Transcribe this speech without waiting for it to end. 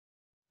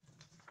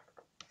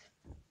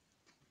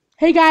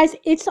Hey guys,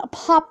 it's a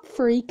Pop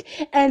Freak,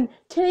 and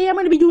today I'm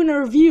going to be doing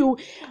a review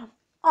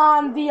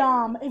on the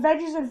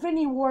Avengers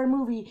Infinity War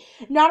movie.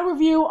 Not a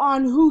review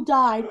on who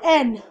died,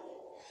 and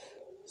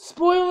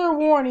spoiler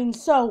warning.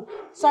 So,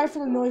 sorry for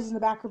the noise in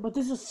the background, but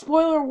this is a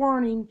spoiler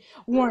warning.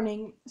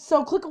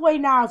 So, click away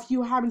now if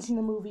you haven't seen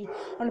the movie.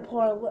 I'm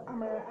going to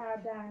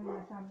add that in my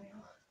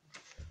thumbnail.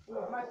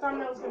 My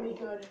thumbnail's going to be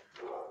good.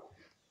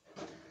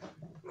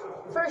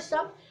 First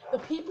up, the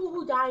people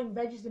who died in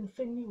Avengers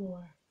Infinity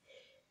War.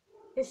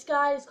 This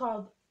guy is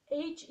called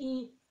Heimdall.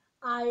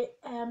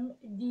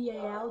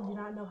 Do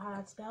not know how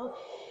that's spelled.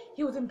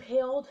 He was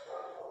impaled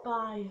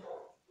by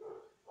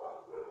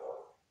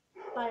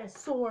a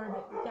sword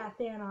that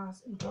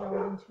Thanos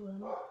impaled into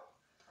him.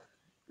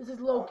 This is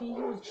Loki. He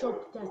was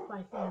choked to death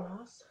by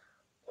Thanos.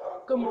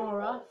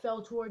 Gamora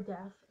fell to her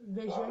death.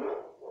 Vision.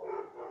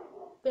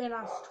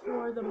 Thanos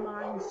tore the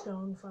Mind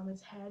Stone from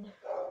his head.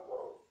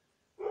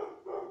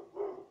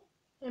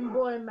 And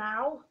Boy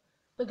Mao,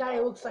 the guy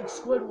who looks like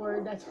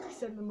Squidward, that's what they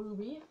said in the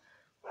movie.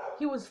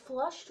 He was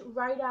flushed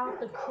right out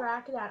the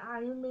crack that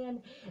Iron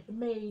Man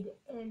made,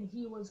 and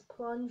he was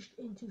plunged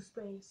into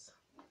space.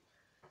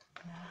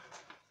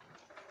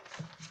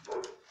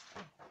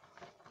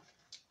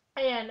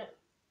 And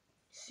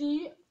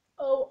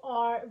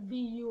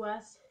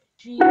Corvusglaive,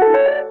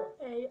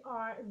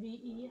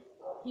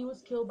 he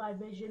was killed by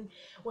Vision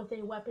with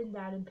a weapon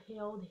that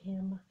impaled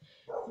him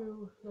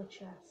through the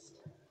chest.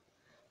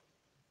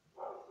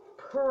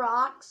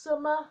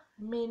 Proxima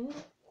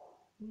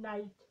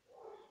Midnight.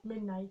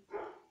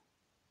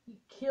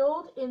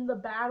 Killed in the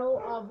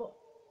Battle of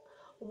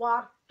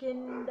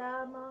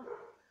Wakandama.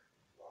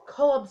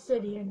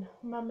 Obsidian.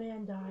 My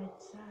man died,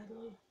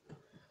 sadly.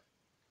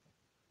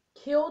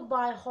 Killed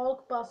by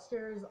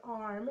Hulkbuster's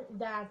arm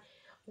that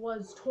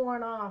was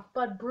torn off,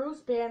 but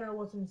Bruce Banner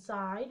was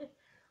inside.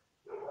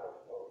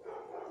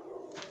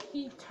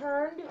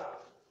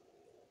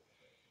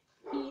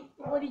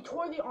 When he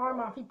tore the arm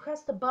off, he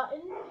pressed the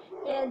button,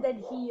 and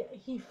then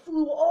he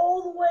flew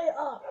all the way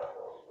up.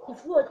 He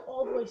flew like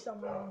all the way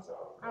somewhere else.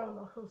 I don't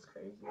know, it was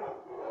crazy.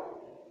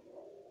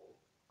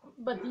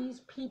 But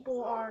these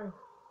people are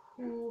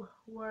who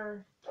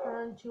were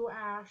turned to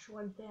ash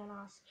when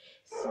Thanos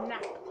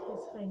snapped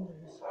his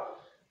fingers.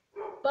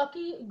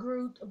 Bucky,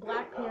 Groot,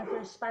 Black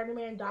Panther,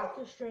 Spider-Man,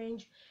 Doctor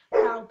Strange,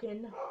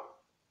 Falcon,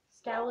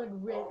 Scarlet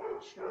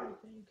Witch, I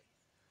think.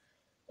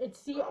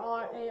 It's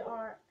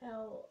CRARLETTWITCH.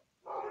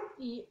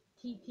 You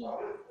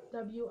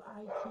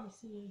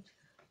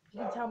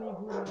can tell me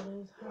who that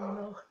is. I don't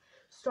know.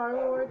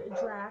 Star-Lord,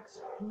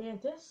 Drax,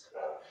 Mantis,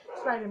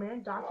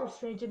 Spider-Man, Doctor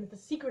Strange, and at the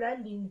secret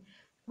ending,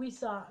 we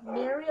saw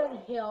Marion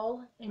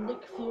Hill and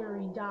Nick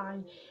Fury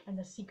die in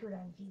the secret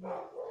ending.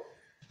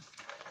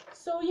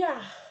 So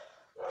yeah,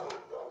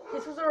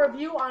 this was a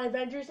review on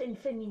Avengers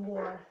Infinity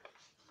War.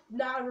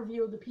 Not a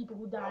review of the people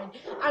who died.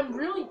 I'm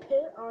really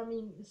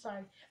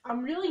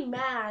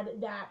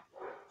mad that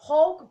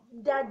Hulk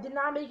that did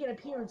not make an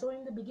appearance only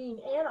in the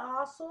beginning, and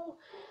also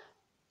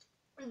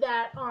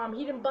that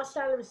he didn't bust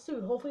out of his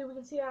suit. Hopefully we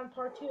can see that in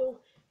part 2.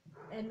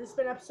 And this has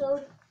been an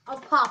episode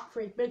of Pop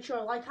Freak. Make sure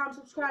to like, comment,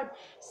 subscribe.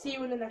 See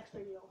you in the next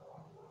video.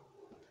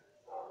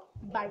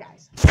 Bye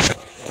guys.